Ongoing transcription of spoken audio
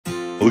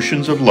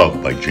Oceans of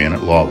Love by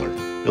Janet Lawler,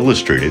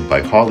 illustrated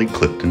by Holly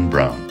Clifton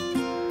Brown.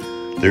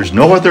 There's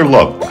no other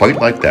love quite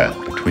like that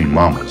between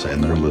mamas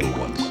and their little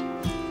ones.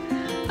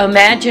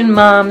 Imagine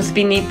moms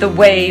beneath the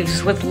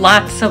waves with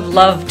lots of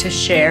love to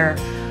share.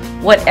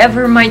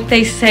 Whatever might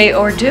they say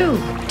or do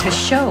to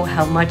show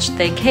how much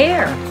they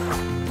care.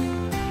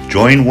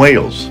 Join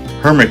whales,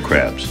 hermit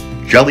crabs,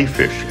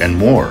 jellyfish, and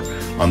more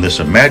on this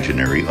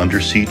imaginary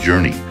undersea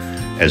journey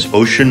as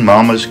ocean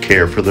mamas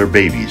care for their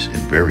babies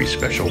in very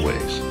special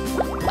ways.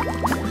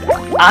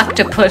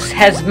 Octopus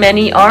has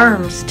many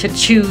arms to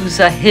choose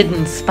a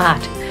hidden spot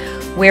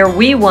where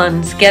wee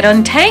ones get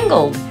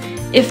untangled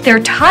if they're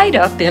tied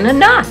up in a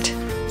knot.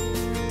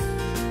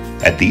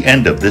 At the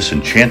end of this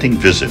enchanting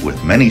visit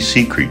with many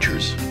sea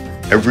creatures,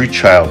 every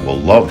child will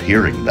love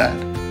hearing that.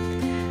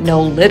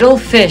 No little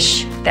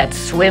fish that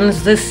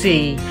swims the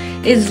sea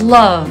is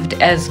loved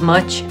as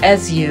much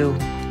as you.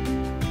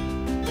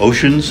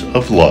 Oceans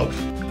of Love,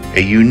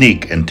 a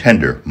unique and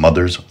tender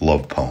mother's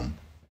love poem.